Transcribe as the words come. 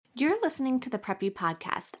You're listening to the Preppy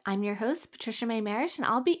Podcast. I'm your host, Patricia May Marish, and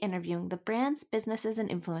I'll be interviewing the brands, businesses, and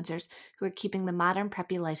influencers who are keeping the modern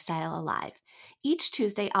preppy lifestyle alive. Each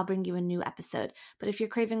Tuesday, I'll bring you a new episode. But if you're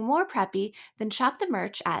craving more preppy, then shop the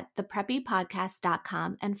merch at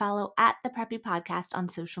thepreppypodcast.com and follow at The Preppy Podcast on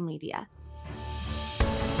social media.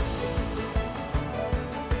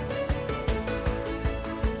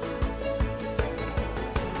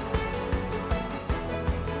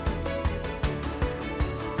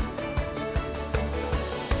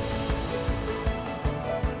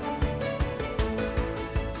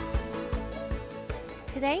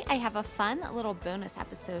 Today, I have a fun little bonus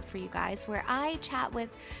episode for you guys where I chat with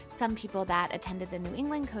some people that attended the New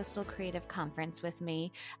England Coastal Creative Conference with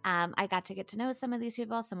me. I got to get to know some of these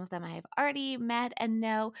people. Some of them I have already met and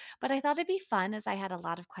know, but I thought it'd be fun as I had a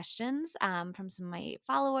lot of questions from some of my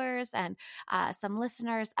followers and some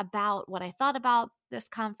listeners about what I thought about this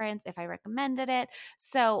conference, if I recommended it.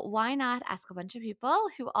 So why not ask a bunch of people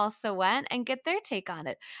who also went and get their take on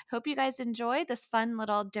it? Hope you guys enjoy this fun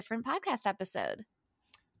little different podcast episode.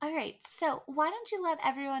 All right, so why don't you let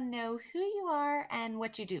everyone know who you are and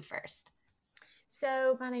what you do first?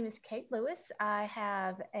 So my name is Kate Lewis. I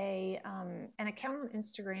have an account on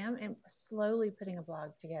Instagram and slowly putting a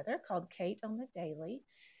blog together called Kate on the Daily.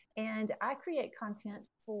 And I create content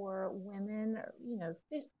for women,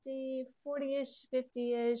 50, 40-ish,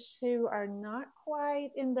 50-ish, who are not quite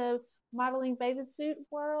in the modeling bathing suit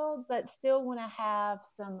world, but still want to have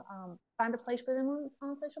some, find a place for them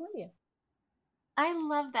on social media. I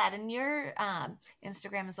love that. And your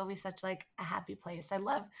Instagram is always such like a happy place. I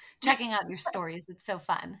love checking out your stories. It's so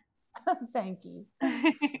fun. Thank you.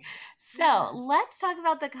 So let's talk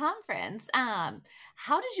about the conference.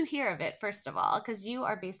 How did you hear of it, first of all? Because you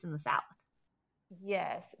are based in the South.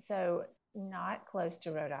 Yes. So not close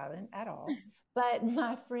to Rhode Island at all. But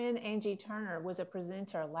my friend Angie Turner was a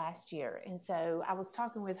presenter last year. And so I was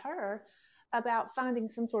talking with her about finding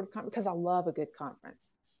some sort of conference because I love a good conference.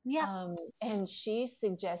 Yeah. And she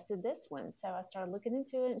suggested this one. So I started looking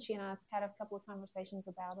into it and she and I had a couple of conversations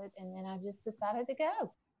about it. And then I just decided to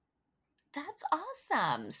go. That's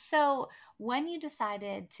awesome. So when you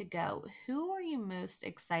decided to go, who are you most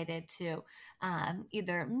excited to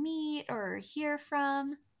either meet or hear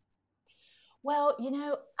from? Well,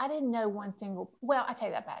 I didn't know I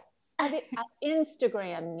take that back. I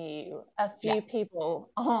Instagram knew a few people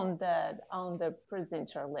on the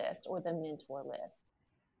presenter list or the mentor list.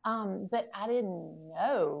 But I didn't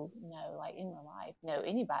know, like in real life, know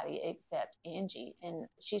anybody except Angie, and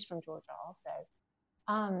she's from Georgia also.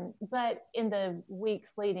 But in the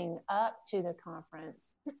weeks leading up to the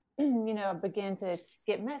conference, I began to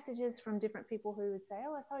get messages from different people who would say,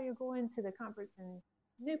 "Oh, I saw you're going to the conference in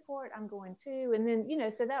Newport. I'm going too." And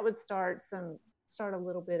then, so that would start a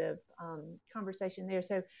little bit of conversation there.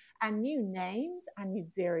 So I knew names. I knew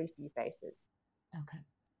very few faces. Okay.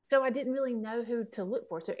 So I didn't really know who to look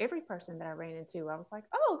for. So every person that I ran into, I was like,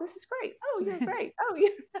 "Oh, this is great. Oh, you're great. Oh, yeah,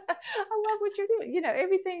 I love what you're doing."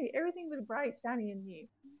 Everything was bright, shiny, and new.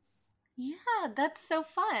 Yeah, that's so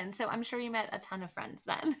fun. So I'm sure you met a ton of friends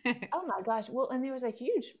then. Oh my gosh. Well, and there was I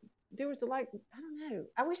don't know.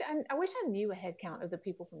 I wish I knew a head count of the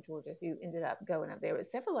people from Georgia who ended up going up there. But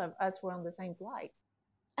several of us were on the same flight.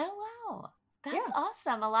 Oh, wow. That's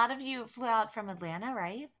awesome. A lot of you flew out from Atlanta,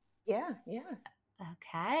 right? Yeah.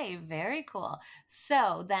 Okay, very cool.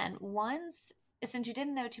 So then since you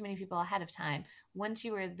didn't know too many people ahead of time, once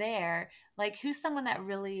you were there, like who's someone that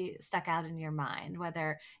really stuck out in your mind,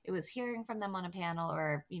 whether it was hearing from them on a panel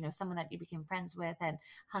or, someone that you became friends with and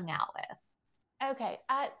hung out with? Okay,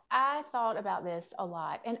 I thought about this a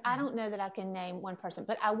lot, and I don't know that I can name one person,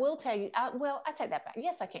 but I will tell you, I take that back.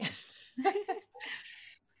 Yes, I can.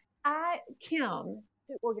 Kim,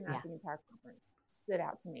 who organized the entire conference, stood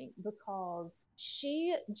out to me because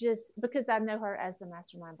because I know her as the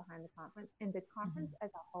mastermind behind the conference, and the conference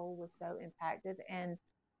as a whole was so impacted and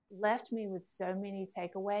left me with so many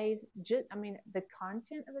takeaways. The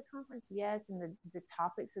content of the conference, yes, and the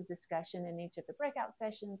topics of discussion in each of the breakout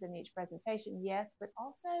sessions and each presentation, yes, but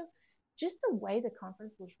also just the way the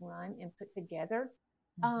conference was run and put together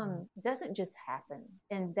doesn't just happen.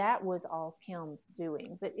 And that was all Kim's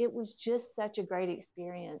doing. But it was just such a great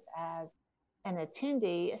experience as an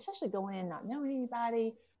attendee, especially going in not knowing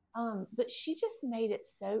anybody. But she just made it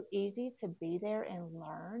so easy to be there and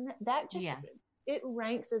learn. It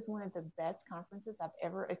ranks as one of the best conferences I've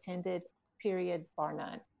ever attended, period, bar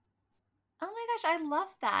none. Oh my gosh, I love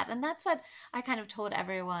that. And that's what I kind of told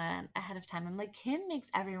everyone ahead of time. I'm like, Kim makes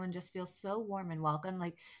everyone just feel so warm and welcome.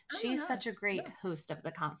 Like she's such a great host of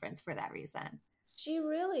the conference for that reason. She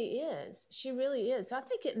really is. So I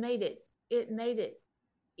think it made it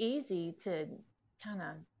easy to kind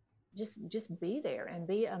of just be there and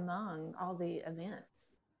be among all the events.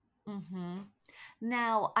 Mm-hmm.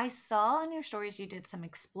 Now, I saw on your stories you did some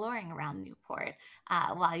exploring around Newport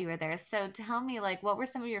while you were there. So tell me, like, what were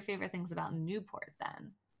some of your favorite things about Newport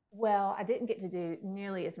then? Well, I didn't get to do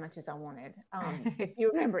nearly as much as I wanted. If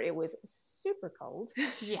you remember, it was super cold.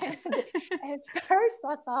 Yes. And at first,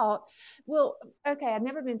 I thought, well, okay, I've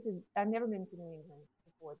never been to New England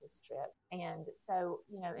before this trip, and so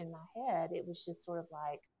in my head, it was just sort of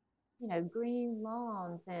like green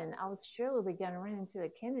lawns, and I was surely going to run into a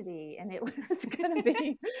Kennedy, and it was going to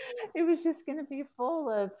be, it was just going to be full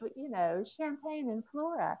of, champagne and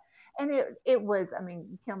flora. And it was, I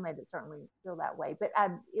mean, Kim made it certainly feel that way, but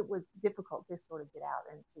it was difficult to sort of get out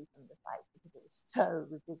and see some of the sights because it was so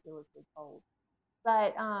ridiculously cold.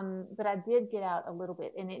 But I did get out a little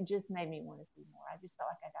bit, and it just made me want to see more. I just felt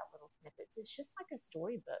like I got little snippets. It's just like a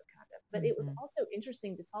storybook kind of. But it was Mm-hmm. also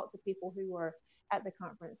interesting to talk to people who were at the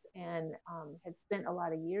conference and had spent a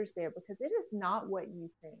lot of years there, because it is not what you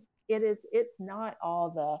think. It's not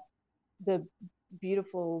all the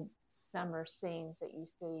beautiful summer scenes that you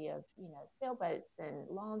see of sailboats and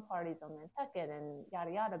lawn parties on Nantucket and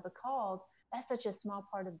yada yada, because that's such a small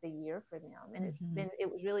part of the year for them. And Mm-hmm.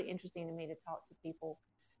 it was really interesting to me to talk to people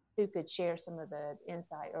who could share some of the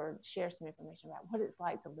insight or share some information about what it's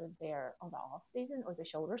like to live there on the off season, or the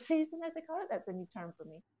shoulder season as they call it. That's a new term for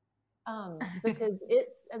me. Because it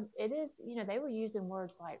is, they were using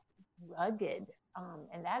words like rugged,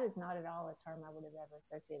 and that is not at all a term I would have ever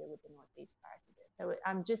associated with the Northeast prior to this. So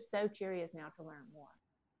I'm just so curious now to learn more.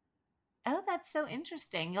 Oh, that's so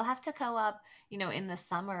interesting. You'll have to go up, in the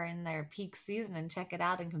summer in their peak season and check it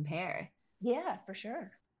out and compare. Yeah, for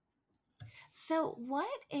sure. So, what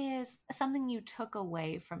is something you took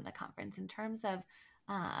away from the conference in terms of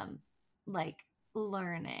um, like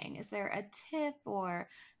learning? Is there a tip or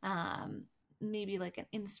maybe like an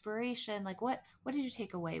inspiration? Like what did you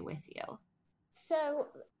take away with you? So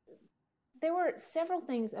there were several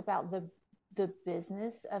things about the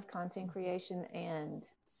business of content creation and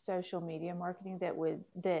social media marketing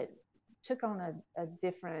that took on a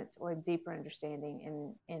different or a deeper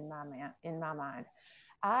understanding in my mind.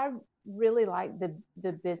 I really like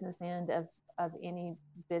the business end of any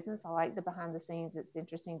business. I like the behind the scenes. It's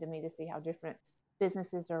interesting to me to see how different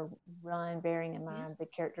businesses are run, bearing in Yeah. mind the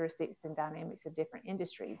characteristics and dynamics of different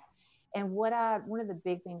industries. And one of the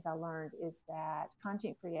big things I learned is that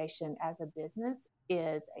content creation as a business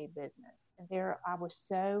is a business. And I was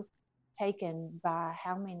so taken by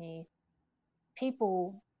how many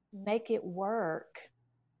people make it work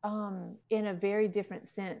in a very different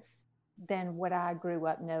sense than what I grew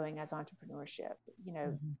up knowing as entrepreneurship.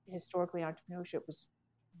 Mhm. Historically, entrepreneurship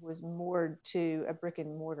was more to a brick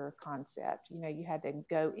and mortar concept. You had to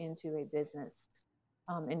go into a business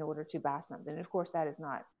in order to buy something. And of course, that is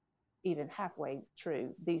not even halfway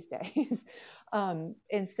true these days.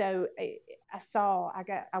 And so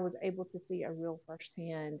I was able to see a real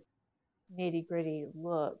firsthand nitty gritty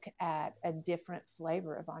look at a different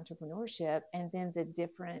flavor of entrepreneurship, and then the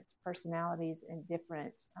different personalities and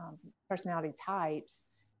different personality types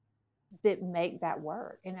that make that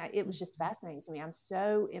work. And it was just fascinating to me. I'm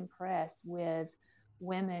so impressed with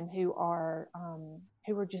women who are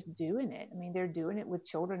just doing it. I mean, they're doing it with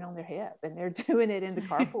children on their hip, and they're doing it in the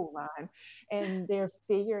carpool line, and they're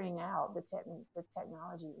figuring out the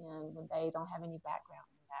technology in when they don't have any background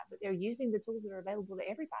in that, but they're using the tools that are available to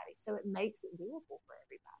everybody, so it makes it doable for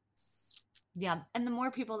everybody. Yeah, and the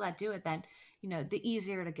more people that do it, then the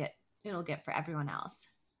easier it'll get for everyone else.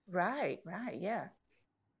 Right, yeah.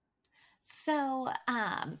 So,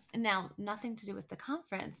 now nothing to do with the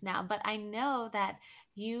conference now, but I know that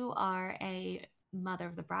you are a mother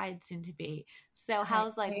of the bride soon to be. So, I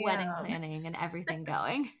how's like wedding am. planning and everything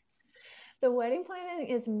going? The wedding planning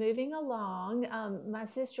is moving along. My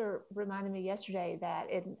sister reminded me yesterday that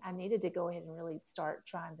I needed to go ahead and really start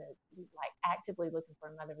trying to, like, actively looking for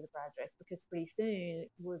a mother of the bride dress, because pretty soon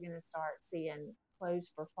we're going to start seeing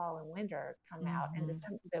clothes for fall and winter come out. And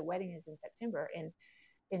Hmm. the wedding is in September, and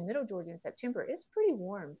in Middle Georgia in September it's pretty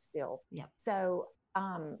warm still. Yep. So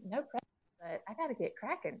no pressure, but I got to get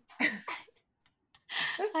cracking.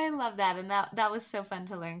 I love that. And that was so fun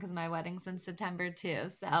to learn because my wedding's in September too.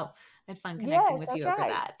 So I had fun connecting Yes, with that's you over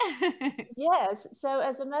right. that. Yes. So,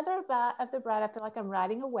 as a mother of the bride, I feel like I'm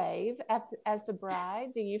riding a wave as the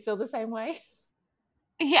bride. Do you feel the same way?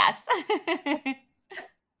 Yes.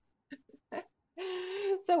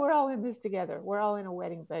 So, we're all in this together. We're all in a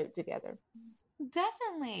wedding boat together.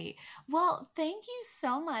 Definitely. Well, thank you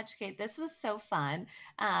so much, Kate. This was so fun.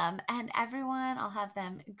 And everyone, I'll have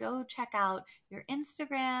them go check out your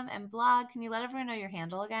Instagram and blog. Can you let everyone know your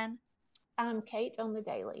handle again? I'm Kate on the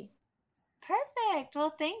daily. Perfect. Well,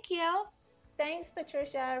 thank you. Thanks,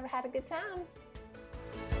 Patricia. Had a good time.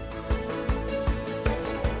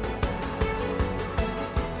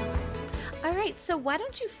 All right. So, why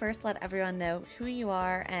don't you first let everyone know who you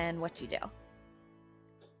are and what you do?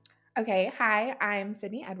 Okay, hi, I'm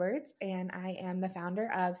Sydney Edwards, and I am the founder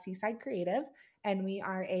of SEEside Creative, and we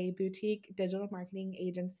are a boutique digital marketing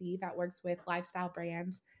agency that works with lifestyle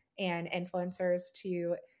brands and influencers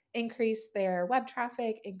to increase their web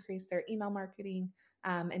traffic, increase their email marketing,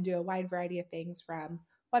 and do a wide variety of things from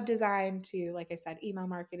web design to, like I said, email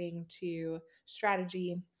marketing to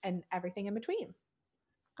strategy and everything in between.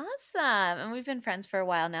 Awesome. And we've been friends for a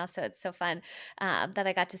while now, so it's so fun that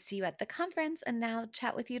I got to see you at the conference and now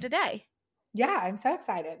chat with you today. Yeah, I'm so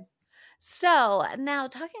excited. So now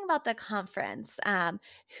talking about the conference,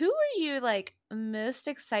 who are you like most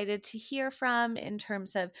excited to hear from in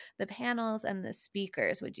terms of the panels and the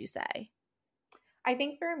speakers, would you say? I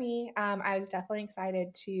think for me, I was definitely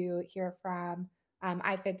excited to hear from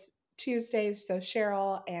iFits Tuesdays, so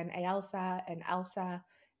Cheryl and Ailsa and Elsa,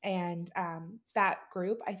 and that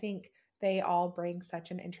group. I think they all bring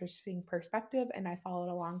such an interesting perspective, and I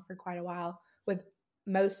followed along for quite a while with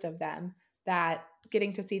most of them. That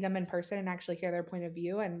getting to see them in person and actually hear their point of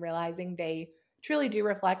view and realizing they truly do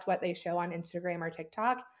reflect what they show on Instagram or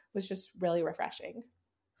TikTok was just really refreshing.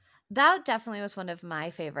 That definitely was one of my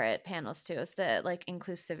favorite panels too, is the like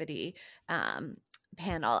inclusivity um,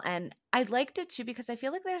 panel. And I liked it too because I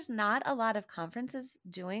feel like there's not a lot of conferences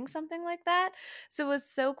doing something like that. So it was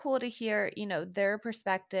so cool to hear, their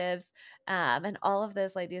perspectives. And all of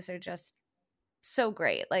those ladies are just so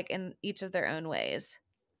great, like in each of their own ways.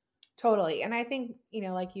 Totally. And I think,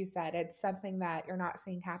 like you said, it's something that you're not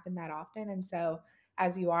seeing happen that often. And so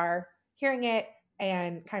as you are hearing it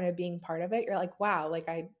and kind of being part of it, you're like, wow, like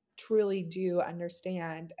I truly do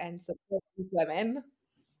understand and support these women.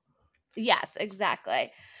 Yes,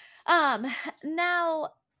 exactly. Um, Now,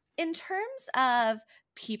 in terms of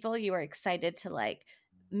people you were excited to like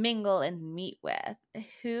mingle and meet with,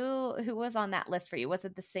 who was on that list for you? Was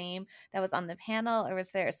it the same that was on the panel, or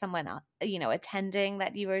was there someone attending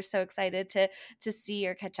that you were so excited to see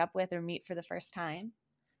or catch up with or meet for the first time?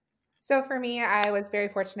 So for me, I was very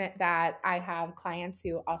fortunate that I have clients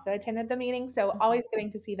who also attended the meeting. So Mhm. always getting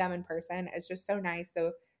to see them in person is just so nice.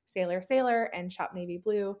 So Sailor and Shop Navy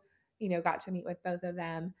Blue, got to meet with both of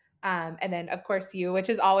them. And then of course you, which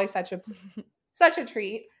is always such a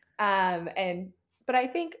treat. And but I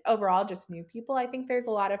think overall, just new people. I think there's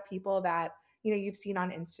a lot of people that you've seen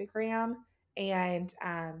on Instagram, and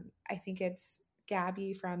I think it's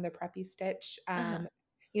Gabby from the Preppy Stitch.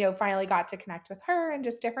 Uh-huh. Finally got to connect with her and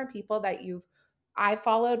just different people that I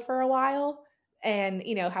followed for a while, and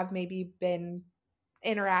have maybe been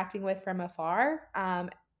interacting with from afar.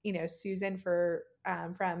 Susan for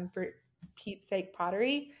Pete's Sake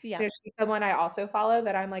Pottery. Yeah. She's someone I also follow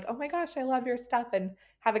that I'm like, oh my gosh, I love your stuff and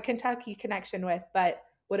have a Kentucky connection with, but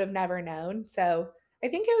would have never known. So I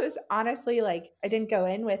think it was honestly like I didn't go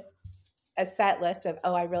in with a set list of,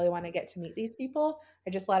 oh, I really want to get to meet these people.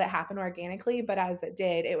 I just let it happen organically. But as it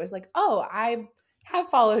did, it was like, oh, I have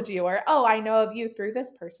followed you, or oh, I know of you through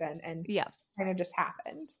this person. And Yeah. kind of just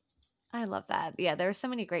happened. I love that. Yeah, there were so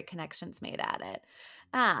many great connections made at it.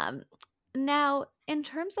 Um, Now, in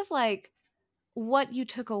terms of like what you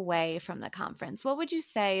took away from the conference, what would you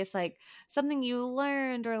say is like something you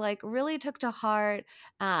learned or like really took to heart,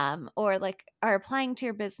 or like are applying to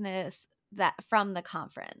your business that from the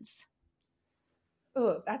conference?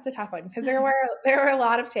 Oh, that's a tough one because there were a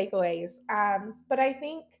lot of takeaways. But I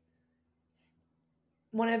think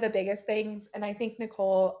one of the biggest things, and I think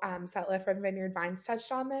Nicole Sutliff from Vineyard Vines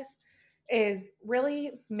touched on this, is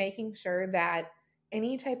really making sure that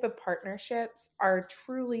any type of partnerships are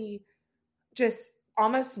truly just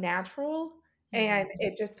almost natural, and Mhm.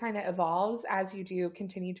 it just kind of evolves as you do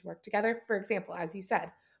continue to work together. For example, as you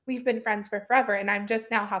said, we've been friends for forever, and I'm just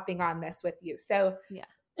now hopping on this with you. So Yeah.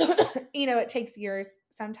 it takes years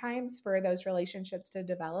sometimes for those relationships to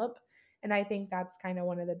develop. And I think that's kind of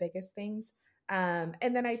one of the biggest things.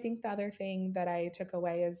 And then I think the other thing that I took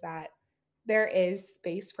away is that there is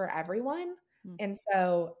space for everyone. Mm. And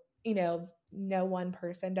so, no one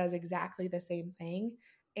person does exactly the same thing.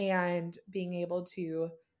 And being able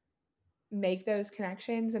to make those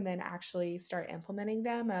connections and then actually start implementing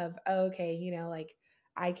them of, oh, okay, like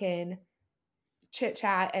I can chit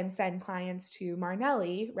chat and send clients to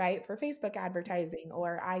Marnelli, right, for Facebook advertising,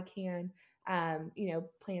 or I can,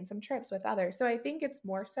 plan some trips with others. So I think it's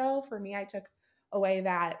more so for me, I took away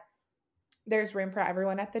that there's room for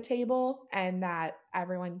everyone at the table and that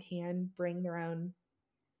everyone can bring their own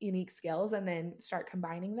unique skills and then start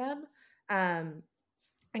combining them.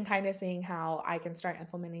 And kind of seeing how I can start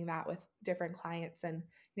implementing that with different clients and,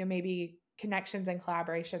 maybe connections and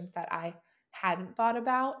collaborations that I hadn't thought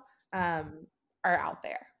about are out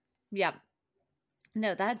there. Yep.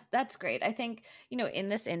 No, that's great. I think, in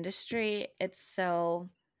this industry, it's so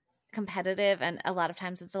competitive and a lot of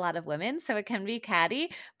times it's a lot of women, so it can be catty,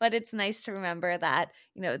 but it's nice to remember that,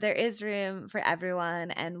 there is room for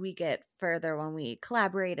everyone and we get further when we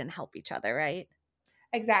collaborate and help each other, right?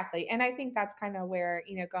 Exactly. And I think that's kind of where,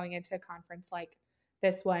 going into a conference like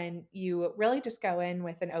this one, you really just go in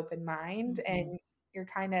with an open mind and you're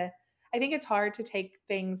kind of, I think it's hard to take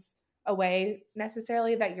things away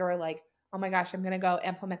necessarily that you're like, oh my gosh, I'm going to go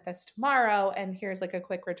implement this tomorrow. And here's like a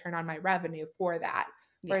quick return on my revenue for that.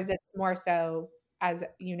 Yeah. Whereas it's more so, as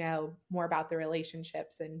more about the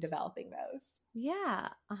relationships and developing those. Yeah,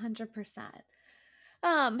 100%.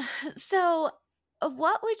 So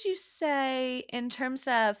what would you say in terms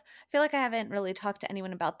of, I feel like I haven't really talked to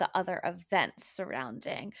anyone about the other events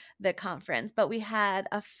surrounding the conference, but we had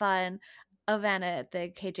a fun event at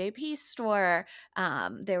the KJP store.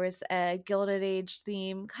 There was a Gilded Age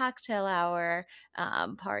theme cocktail hour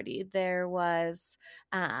party. There was,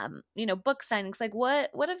 book signings. Like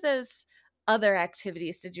what of those other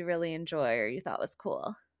activities did you really enjoy or you thought was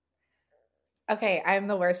cool? Okay, I'm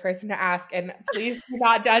the worst person to ask, and please do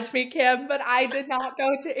not judge me, Kim, but I did not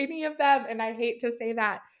go to any of them, and I hate to say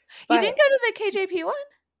that. You But didn't go to the KJP one?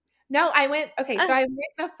 no, I went. Okay, so I went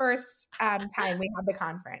the first time we had the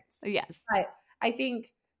conference. Yes. But I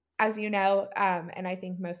think, as you know, and I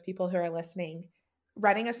think most people who are listening,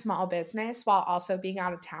 running a small business while also being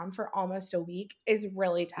out of town for almost a week is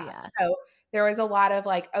really tough. Yeah. So there was a lot of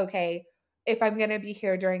like, okay, if I'm going to be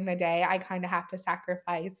here during the day, I kind of have to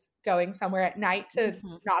sacrifice going somewhere at night to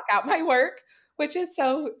knock out my work, which is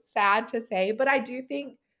so sad to say. But I do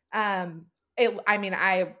think, I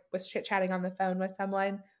was chit chatting on the phone with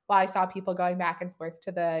someone while I saw people going back and forth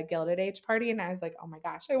to the Gilded Age party. And I was like, oh my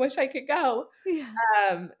gosh, I wish I could go.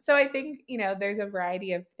 Yeah. So I think, there's a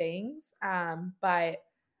variety of things. But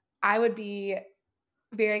I would be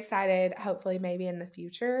very excited, hopefully maybe in the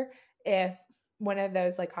future, if one of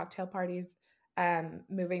those like cocktail parties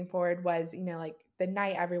moving forward was, like the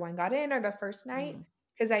night everyone got in or the first night.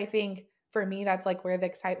 Because I think for me, that's like where the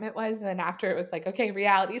excitement was. And then after it was like, okay,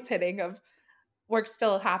 reality's hitting of work's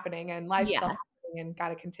still happening and life's still happening and got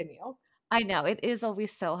to continue. I know it is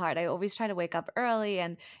always so hard. I always try to wake up early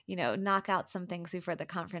and, knock out some things before the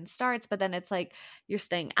conference starts. But then it's like you're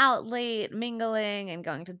staying out late, mingling and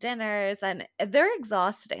going to dinners and they're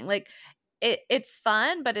exhausting. Like it's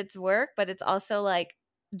fun, but it's work, but it's also like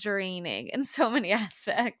draining in so many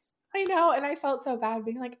aspects. I know. And I felt so bad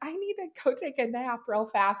being like, I need to go take a nap real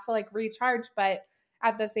fast to like recharge. But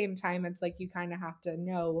at the same time, it's like you kind of have to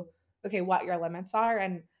know, okay, what your limits are.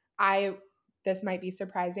 And this might be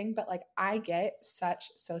surprising, but like I get such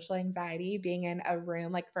social anxiety being in a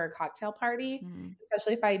room like for a cocktail party,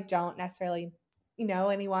 especially if I don't necessarily know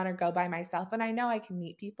anyone or go by myself. And I know I can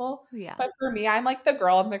meet people. Yeah. But for me, I'm like the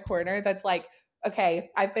girl in the corner that's like,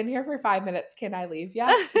 okay, I've been here for 5 minutes. Can I leave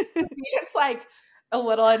yet? It's like a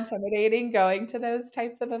little intimidating going to those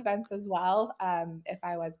types of events as well, if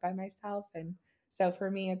I was by myself. And so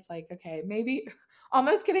for me, it's like, okay, maybe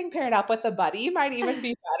almost getting paired up with a buddy might even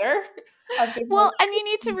be better. Well, and you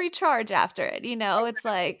need to recharge after it, it's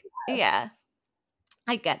like, yeah,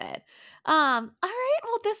 I get it. All right.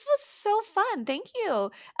 Well, this was so fun. Thank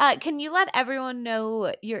you. Can you let everyone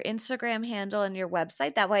know your Instagram handle and your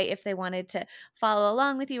website? That way, if they wanted to follow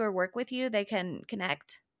along with you or work with you, they can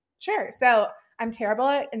connect. Sure. So I'm terrible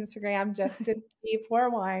at Instagram, just to be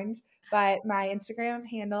forewarned, but my Instagram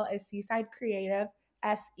handle is SEEside Creative,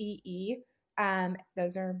 SEE.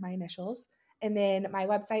 Those are my initials. And then my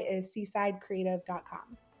website is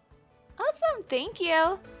SEEsideCreative.com. Awesome. Thank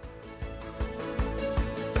you.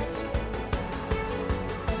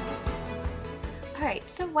 All right.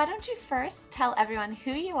 So why don't you first tell everyone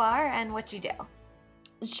who you are and what you do?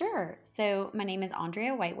 Sure. So my name is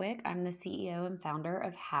Andrea Whitewick. I'm the CEO and founder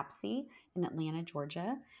of Hapsy in Atlanta,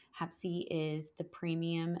 Georgia. Hapsy is the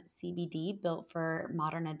premium CBD built for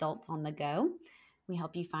modern adults on the go. We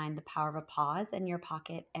help you find the power of a pause in your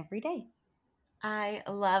pocket every day. I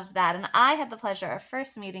love that. And I had the pleasure of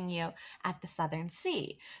first meeting you at the Southern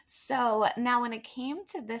Sea. So now when it came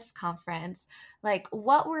to this conference, like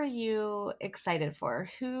what were you excited for?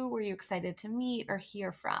 Who were you excited to meet or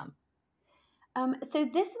hear from? So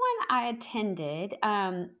this one I attended,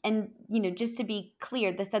 and just to be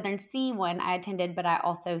clear, the Southern Sea one I attended, but I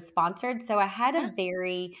also sponsored. So I had a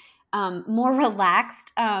very more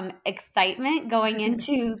relaxed excitement going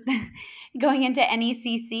into going into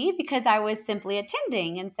NECC because I was simply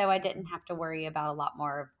attending, and so I didn't have to worry about a lot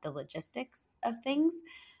more of the logistics of things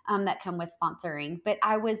that come with sponsoring. But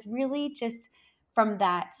I was really just from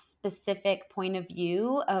that specific point of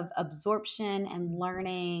view of absorption and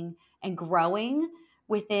learning and growing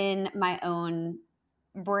within my own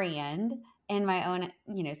brand and my own,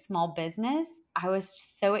 small business. I was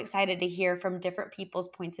so excited to hear from different people's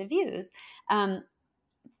points of views. Um,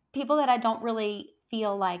 People that I don't really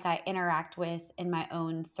feel like I interact with in my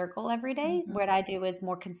own circle every day. Mhm. What I do is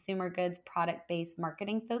more consumer goods, product based,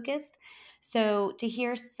 marketing focused. So to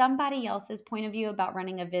hear somebody else's point of view about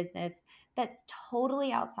running a business that's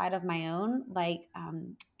totally outside of my own, like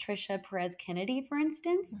Trisha Perez Kennedy, for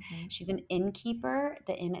instance, Mhm. she's an innkeeper,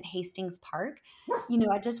 the inn at Hastings Park.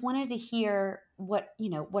 I just wanted to hear what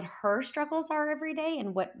her struggles are every day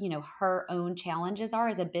and what, her own challenges are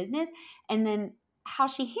as a business. And then how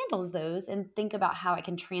she handles those and think about how I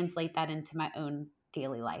can translate that into my own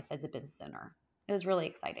daily life as a business owner. It was really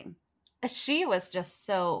exciting. She was just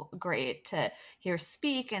so great to hear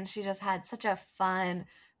speak, and she just had such a fun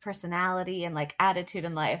personality and like attitude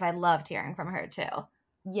in life. I loved hearing from her too.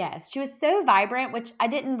 Yes, she was so vibrant, which I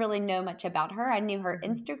didn't really know much about her. I knew her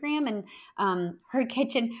Mhm. Instagram and her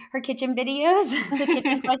kitchen videos. The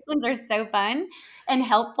kitchen questions are so fun and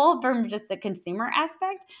helpful from just the consumer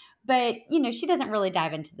aspect. But she doesn't really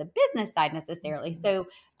dive into the business side necessarily. Mhm. So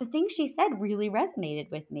the things she said really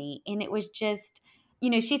resonated with me, and it was just,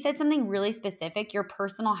 she said something really specific. Your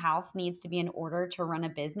personal house needs to be in order to run a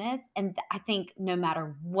business, and I think no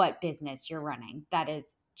matter what business you're running, that is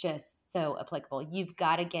just so applicable. You've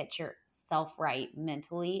got to get yourself right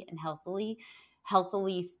mentally and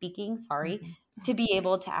healthily speaking, sorry, Mhm. to be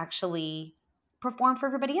able to actually perform for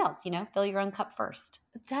everybody else, fill your own cup first.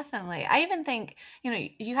 Definitely. I even think,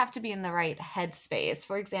 you have to be in the right headspace.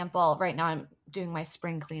 For example, right now I'm doing my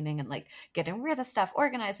spring cleaning and like getting rid of stuff,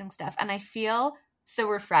 organizing stuff. And I feel so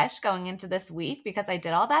refreshed going into this week because I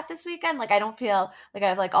did all that this weekend. Like I don't feel like I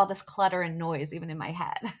have like all this clutter and noise even in my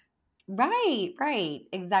head. Right,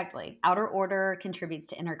 exactly. Outer order contributes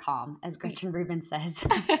to inner calm, as Gretchen Rubin says.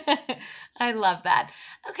 I love that.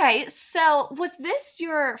 Okay. So was this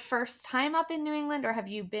your first time up in New England or have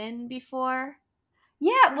you been before?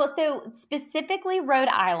 Yeah, well, so specifically Rhode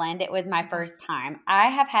Island, it was my Okay. first time. I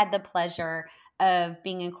have had the pleasure of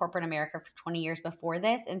being in corporate America for 20 years before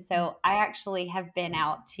this. And so I actually have been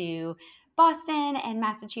out to Boston and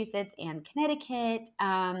Massachusetts and Connecticut,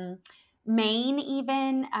 Maine,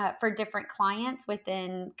 even for different clients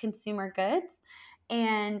within consumer goods.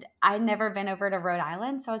 And I'd never been over to Rhode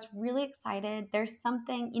Island. So I was really excited. There's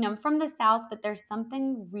something, I'm from the South, but there's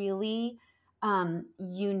something really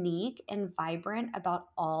unique and vibrant about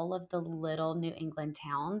all of the little New England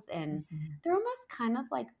towns. And Mhm. they're almost kind of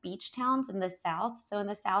like beach towns in the South. So in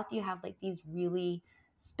the South, you have like these really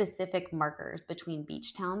specific markers between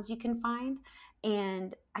beach towns you can find.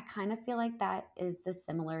 And I kind of feel like that is the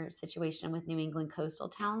similar situation with New England coastal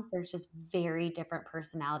towns. There's just very different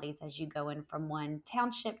personalities as you go in from one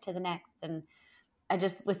township to the next. And I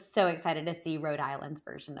just was so excited to see Rhode Island's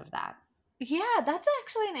version of that. Yeah, that's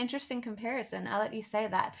actually an interesting comparison. I'll let you say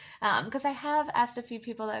that. Because I have asked a few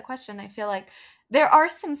people that question. I feel like there are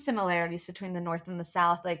some similarities between the North and the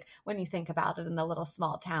South, like when you think about it in the little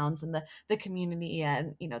small towns and the community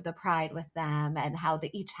and, the pride with them and how they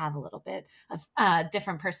each have a little bit of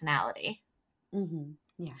different personality.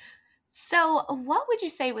 Yeah. So, what would you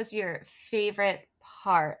say was your favorite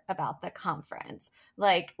part about the conference?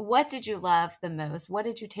 Like, what did you love the most? What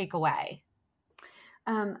did you take away?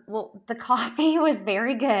 Well, the coffee was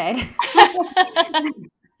very good.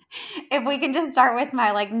 If we can just start with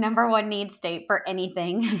my like number one need state for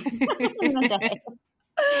anything in the day.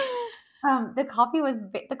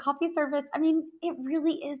 The coffee service. I mean, it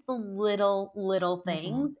really is the little Mhm.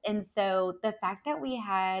 things. And so the fact that we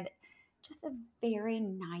had just a very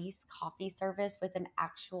nice coffee service with an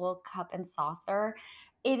actual cup and saucer,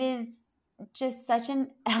 it is just such an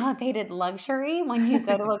elevated luxury when you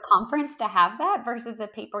go to a conference to have that versus a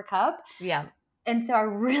paper cup. Yeah. And so I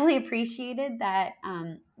really appreciated that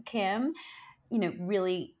Kim,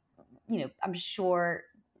 really, I'm sure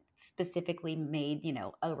specifically made,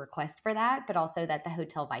 a request for that, but also that the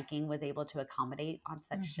Hotel Viking was able to accommodate on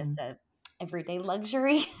such just Mhm. a everyday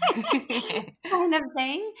luxury kind of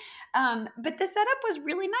thing. But the setup was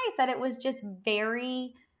really nice, that it was just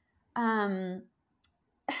very, I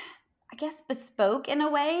guess, bespoke in a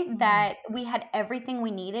way, that we had everything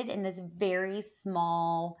we needed in this very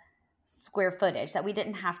small square footage, that we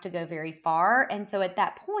didn't have to go very far. And so at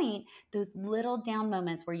that point, those little down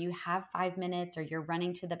moments where you have 5 minutes or you're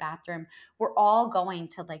running to the bathroom, we're all going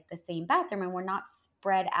to like the same bathroom, and we're not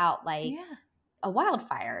spread out like a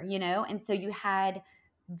wildfire, And so you had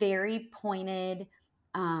very pointed,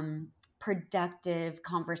 productive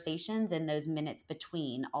conversations in those minutes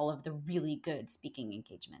between all of the really good speaking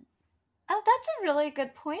engagements. Oh, that's a really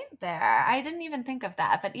good point there. I didn't even think of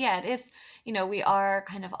that. But yeah, it is, we are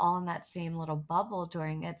kind of all in that same little bubble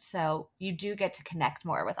during it. So you do get to connect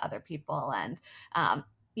more with other people and,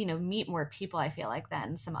 meet more people, I feel like,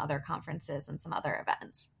 than some other conferences and some other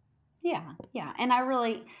events. Yeah. Yeah. And I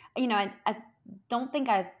really, I don't think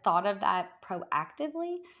I thought of that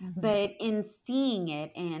proactively, but in seeing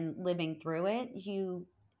it and living through it,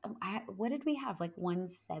 what did we have? Like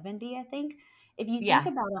 170, I think. If you think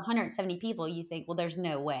about 170 people, you think, well, there's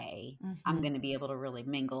no way I'm going to be able to really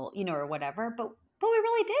mingle, or whatever. But we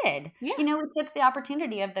really did. Yeah. We took the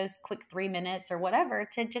opportunity of those quick 3 minutes or whatever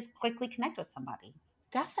to just quickly connect with somebody.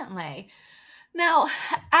 Definitely. Now,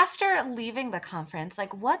 after leaving the conference,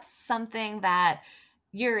 like, what's something that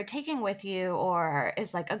you're taking with you or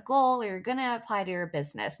is like a goal or you're going to apply to your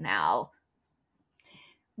business now?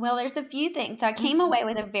 Well, there's a few things. So I came away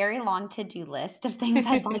with a very long to-do list of things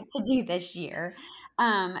I'd like to do this year.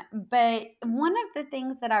 But one of the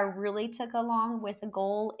things that I really took along with a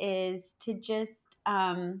goal is to just,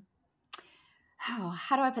 how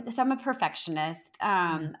do I put this? I'm a perfectionist.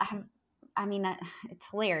 It's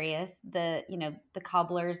hilarious. The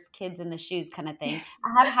cobbler's kids in the shoes kind of thing.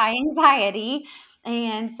 I have high anxiety.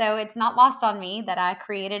 And so it's not lost on me that I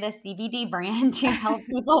created a CBD brand to help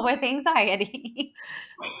people with anxiety.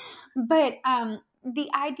 But the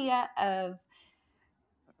idea of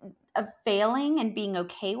failing and being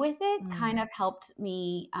okay with it kind of helped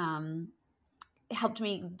me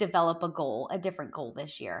develop a different goal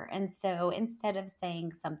this year. And so instead of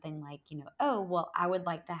saying something like, oh, well, I would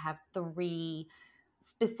like to have 3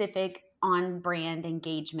 specific on-brand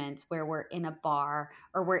engagements where we're in a bar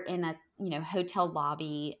or we're in a hotel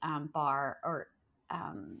lobby bar or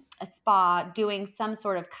a spa doing some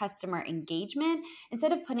sort of customer engagement.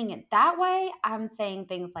 Instead of putting it that way, I'm saying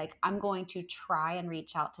things like, I'm going to try and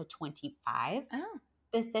reach out to 25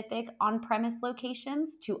 specific on-premise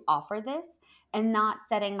locations to offer this, and not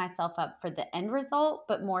setting myself up for the end result,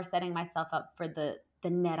 but more setting myself up for the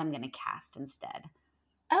net I'm going to cast instead.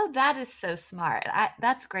 Oh, that is so smart.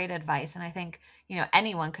 That's great advice. And I think,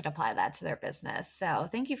 anyone could apply that to their business. So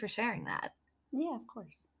thank you for sharing that. Yeah, of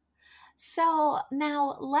course. So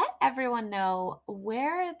now let everyone know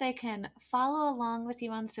where they can follow along with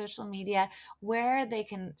you on social media, where they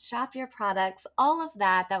can shop your products, all of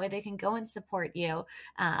that. That way they can go and support you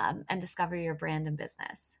and discover your brand and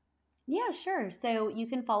business. Yeah, sure. So you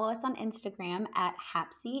can follow us on Instagram at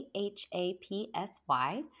Hapsy,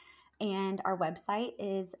 Hapsy. And our website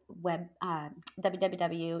is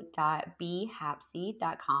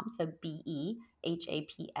www.behapsy.com. So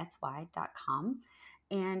BEHAPSY.com.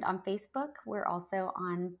 And on Facebook, we're also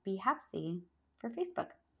on Be Hapsy for Facebook.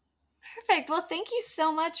 Perfect. Well, thank you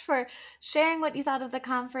so much for sharing what you thought of the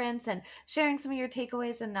conference and sharing some of your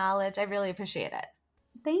takeaways and knowledge. I really appreciate it.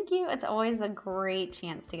 Thank you. It's always a great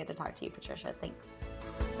chance to get to talk to you, Patricia. Thanks.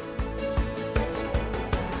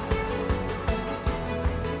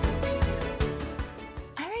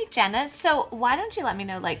 All right, Jenna. So why don't you let me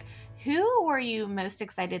know, who were you most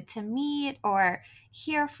excited to meet or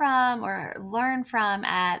hear from or learn from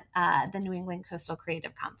at the New England Coastal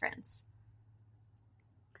Creative Conference?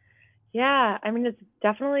 Yeah, it's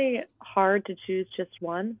definitely hard to choose just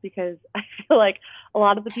one, because I feel like a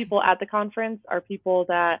lot of the people at the conference are people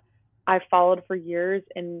that I've followed for years,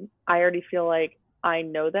 and I already feel like I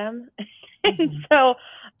know them. And so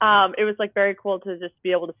it was very cool to just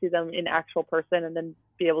be able to see them in actual person and then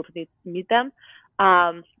be able to meet them.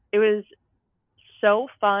 It was so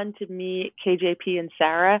fun to meet KJP and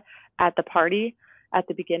Sarah at the party at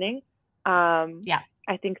the beginning. I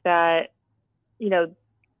think that,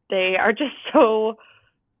 they are just so,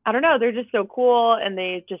 they're just so cool, and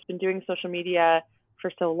they've just been doing social media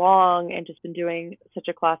for so long and just been doing such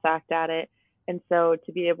a class act at it. And so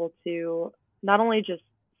to be able to not only just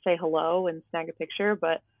say hello and snag a picture,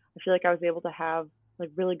 but I feel like I was able to have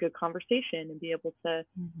really good conversation and be able to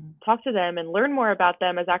talk to them and learn more about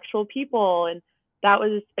them as actual people. And that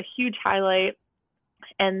was a huge highlight.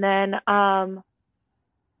 And then,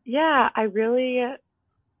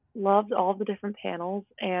 loved all the different panels,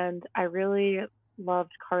 and I really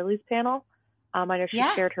loved Carly's panel. I know she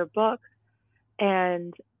Yeah. shared her book,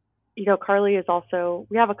 and Carly is also,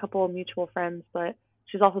 we have a couple of mutual friends, but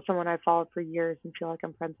she's also someone I've followed for years and feel like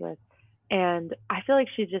I'm friends with. And I feel like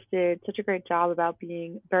she just did such a great job about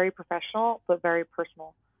being very professional, but very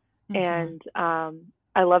personal. And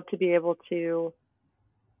I love to be able to,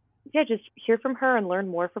 just hear from her and learn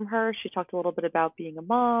more from her. She talked a little bit about being a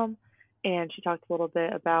mom, and she talked a little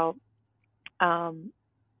bit about,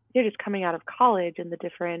 just coming out of college and the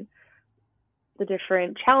different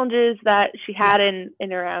challenges that she had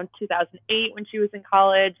in around 2008 when she was in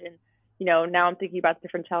college. And, now I'm thinking about the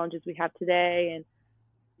different challenges we have today. And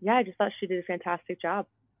yeah, I just thought she did a fantastic job.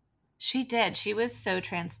 She did. She was so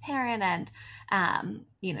transparent, and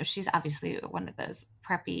she's obviously one of those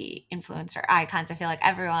preppy influencer icons I feel like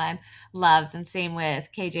everyone loves, and same with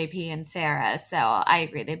KJP and Sarah. So I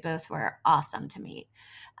agree, they both were awesome to meet.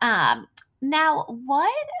 Now,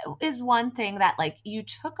 what is one thing that like you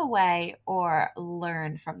took away or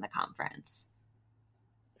learned from the conference?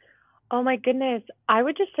 Oh my goodness. I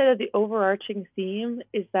would just say that the overarching theme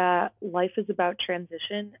is that life is about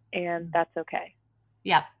transition, and that's okay.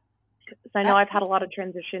 Yep. So I know I've had a lot of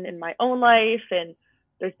transition in my own life, and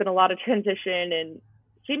there's been a lot of transition in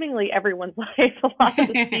seemingly everyone's life. A lot of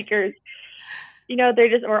the speakers,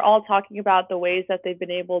 we're all talking about the ways that they've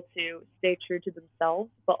been able to stay true to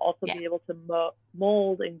themselves, but also be able to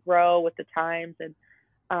mold and grow with the times. And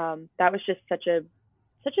that was just such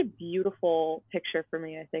a beautiful picture for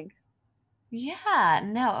me, I think. Yeah,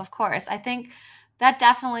 no, of course. I think that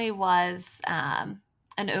definitely was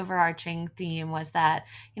an overarching theme, was that,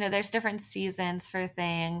 there's different seasons for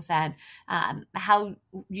things, and how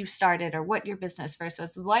you started or what your business first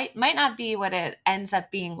was might not be what it ends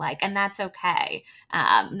up being like. And that's okay.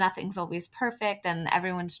 Nothing's always perfect, and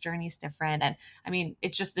everyone's journey is different. And I mean,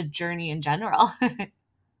 it's just a journey in general.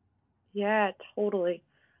 Yeah, totally.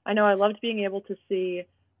 I know I loved being able to see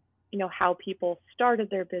how people started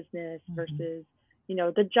their business versus,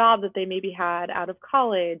 the job that they maybe had out of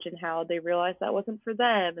college, and how they realized that wasn't for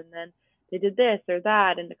them. And then they did this or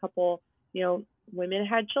that. And a couple, women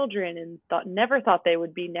had children and never thought they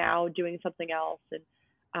would be now doing something else. And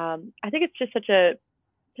I think it's just such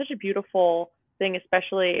a beautiful thing,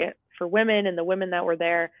 especially for women and the women that were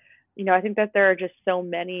there. I think that there are just so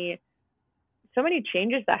many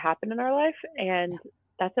changes that happen in our life, and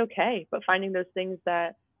that's okay. But finding those things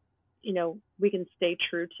that we can stay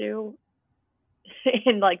true to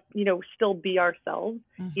and still be ourselves,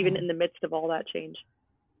 even in the midst of all that change.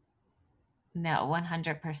 No,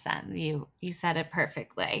 100%. You said it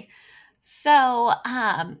perfectly. So,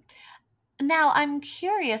 now I'm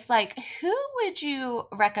curious, like, who would you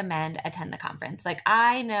recommend attend the conference? Like,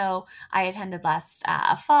 I know I attended last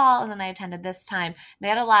fall, and then I attended this time, and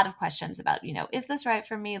I had a lot of questions about, is this right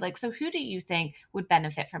for me? Like, so who do you think would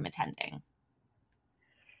benefit from attending?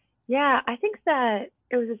 Yeah, I think that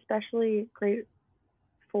it was especially great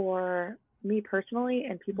for me personally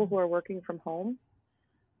and people who are working from home.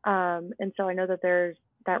 And so I know that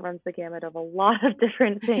that runs the gamut of a lot of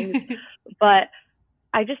different things, but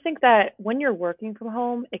I just think that when you're working from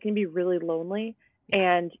home, it can be really lonely,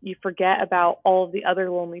 and you forget about all of the other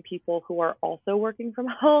lonely people who are also working from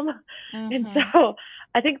home. And so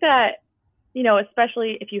I think that,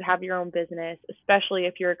 especially if you have your own business, especially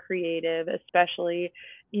if you're a creative, especially,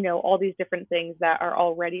 all these different things that are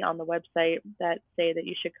already on the website that say that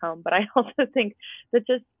you should come. But I also think that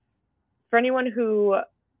just for anyone who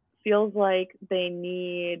feels like they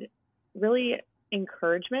need really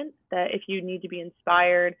encouragement, that if you need to be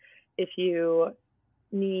inspired, if you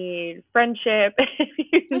need friendship, if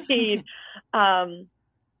you need, I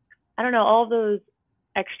don't know, all those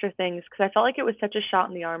extra things, because I felt like it was such a shot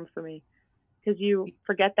in the arm for me, because you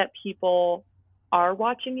forget that people are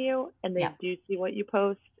watching you, and they do see what you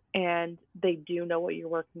post, and they do know what you're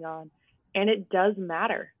working on, and it does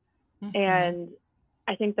matter. And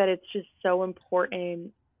I think that it's just so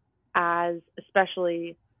important, as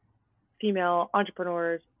especially female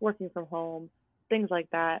entrepreneurs working from home, things like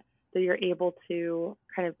that, that you're able to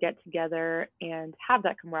kind of get together and have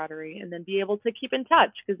that camaraderie, and then be able to keep in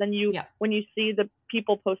touch. Because then when you see the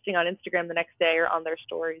people posting on Instagram the next day or on their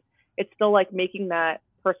stories, it's still like making that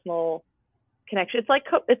personal connection. It's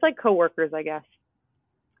like coworkers, I guess.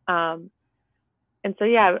 And so,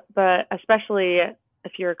 yeah, but especially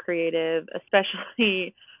if you're a creative,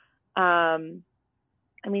 especially, I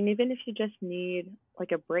mean, even if you just need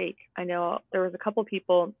like a break. I know there was a couple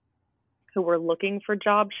people who were looking for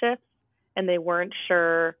job shifts, and they weren't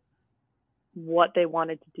sure what they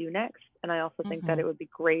wanted to do next. And I also think that it would be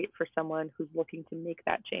great for someone who's looking to make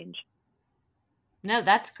that change. No,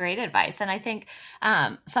 that's great advice. And I think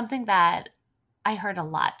something that I heard a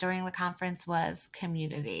lot during the conference was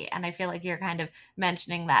community. And I feel like you're kind of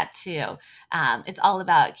mentioning that too. It's all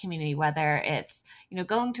about community, whether it's,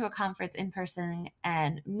 going to a conference in person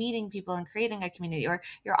and meeting people and creating a community, or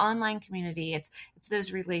your online community. It's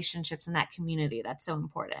those relationships in that community that's so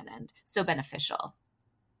important and so beneficial.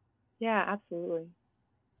 Yeah, absolutely.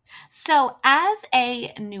 So as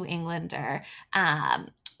a New Englander,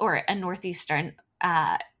 or a Northeasterner,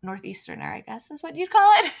 I guess is what you'd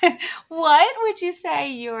call it. What would you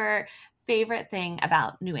say your favorite thing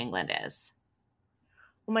about New England is?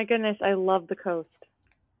 Oh my goodness, I love the coast.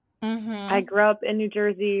 Mm-hmm. I grew up in New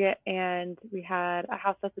Jersey, and we had a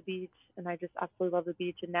house at the beach, and I just absolutely love the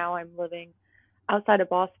beach. And now I'm living outside of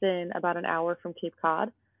Boston, about an hour from Cape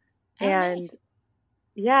Cod. Oh, And nice.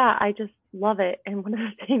 yeah, I just love it. And one of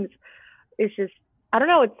the things is just, I don't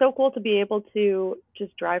know, it's so cool to be able to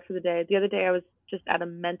just drive for the day. The other day I was just at a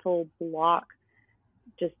mental block,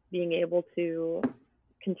 just being able to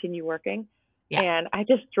continue working. Yeah. And I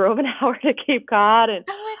just drove an hour to Cape Cod, and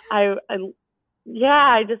Oh my God.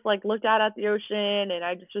 I just like looked out at the ocean, and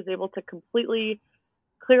I just was able to completely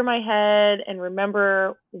clear my head and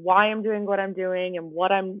remember why I'm doing what I'm doing and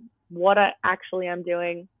what I actually am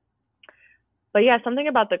doing. But yeah, something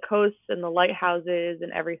about the coasts and the lighthouses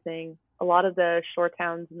and everything. A lot of the shore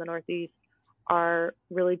towns in the Northeast are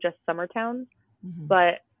really just summer towns, Mm-hmm.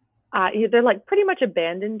 but they're like pretty much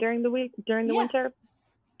abandoned during the Yeah. winter.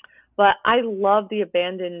 But I love the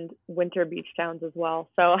abandoned winter beach towns as well.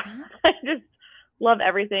 So I just love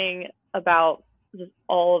everything about just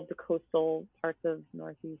all of the coastal parts of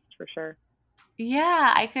Northeast for sure.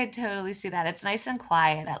 Yeah, I could totally see that. It's nice and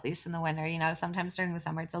quiet, at least in the winter. Sometimes during the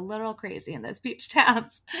summer, it's a little crazy in those beach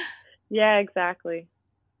towns. Yeah, exactly.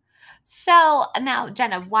 So now,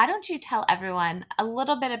 Jenna, why don't you tell everyone a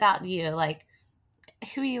little bit about you, like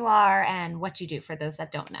who you are and what you do for those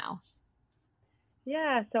that don't know?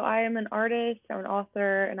 Yeah, so I am an artist, I'm an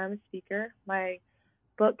author, and I'm a speaker. My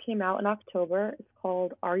book came out in October. It's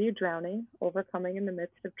called Are You Drowning? Overcoming in the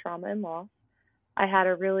Midst of Trauma and Loss. I had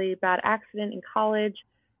a really bad accident in college.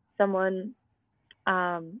 Someone,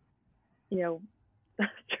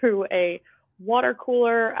 threw a water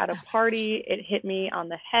cooler at a party. It hit me on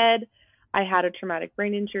the head. I had a traumatic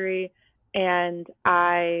brain injury, and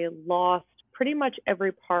I lost pretty much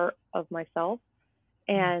every part of myself.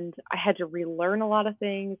 And I had to relearn a lot of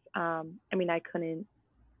things. I couldn't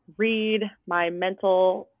read. My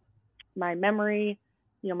memory,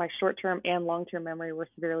 my short-term and long-term memory were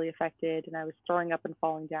severely affected, and I was throwing up and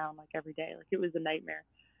falling down like every day. Like it was a nightmare.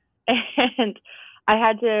 And I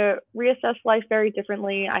had to reassess life very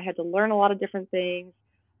differently. I had to learn a lot of different things.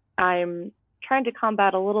 I'm trying to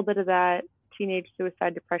combat a little bit of that teenage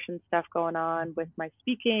suicide depression stuff going on with my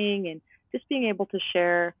speaking and just being able to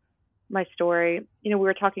share my story. We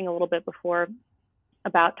were talking a little bit before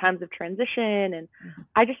about times of transition, and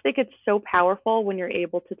I just think it's so powerful when you're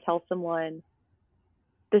able to tell someone,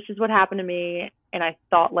 this is what happened to me, and I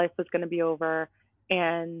thought life was going to be over,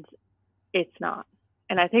 and it's not.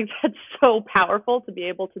 And I think that's so powerful to be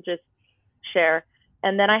able to just share.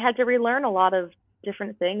 And then I had to relearn a lot of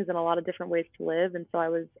different things and a lot of different ways to live. And so I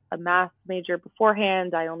was a math major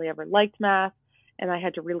beforehand. I only ever liked math, and I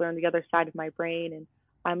had to relearn the other side of my brain. And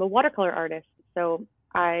I'm a watercolor artist, so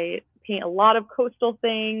I paint a lot of coastal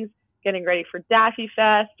things, getting ready for Daffy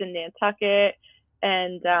Fest in Nantucket.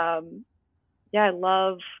 And I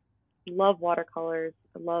love watercolors.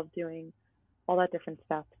 I love doing all that different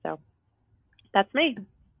stuff. So that's me.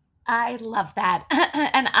 I love that.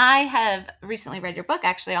 And I have recently read your book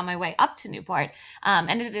actually on my way up to Newport.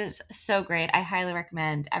 And it is so great. I highly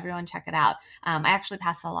recommend everyone check it out. I actually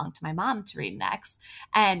passed it along to my mom to read next.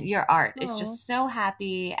 And your art is just so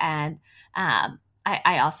happy. And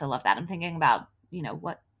I also love that. I'm thinking about,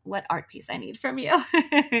 what art piece I need from you.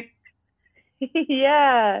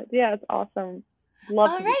 Yeah, it's awesome.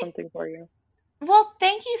 Love to do something for you. Well,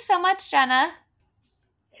 thank you so much, Jenna.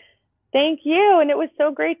 Thank you. And it was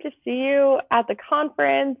so great to see you at the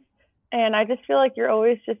conference. And I just feel like you're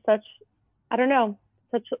always just such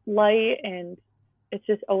light, and it's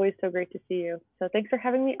just always so great to see you. So thanks for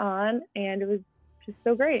having me on. And it was just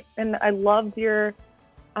so great. And I loved your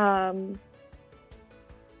time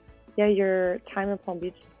in Palm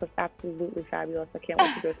Beach was absolutely fabulous. I can't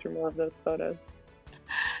wait to go through more of those photos.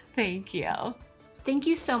 Thank you. Thank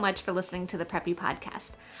you so much for listening to the Preppy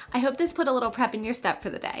Podcast. I hope this put a little prep in your step for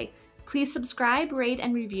the day. Please subscribe, rate,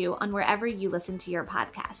 and review on wherever you listen to your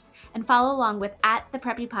podcast, and follow along with @the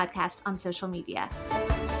Preppy Podcast on social media.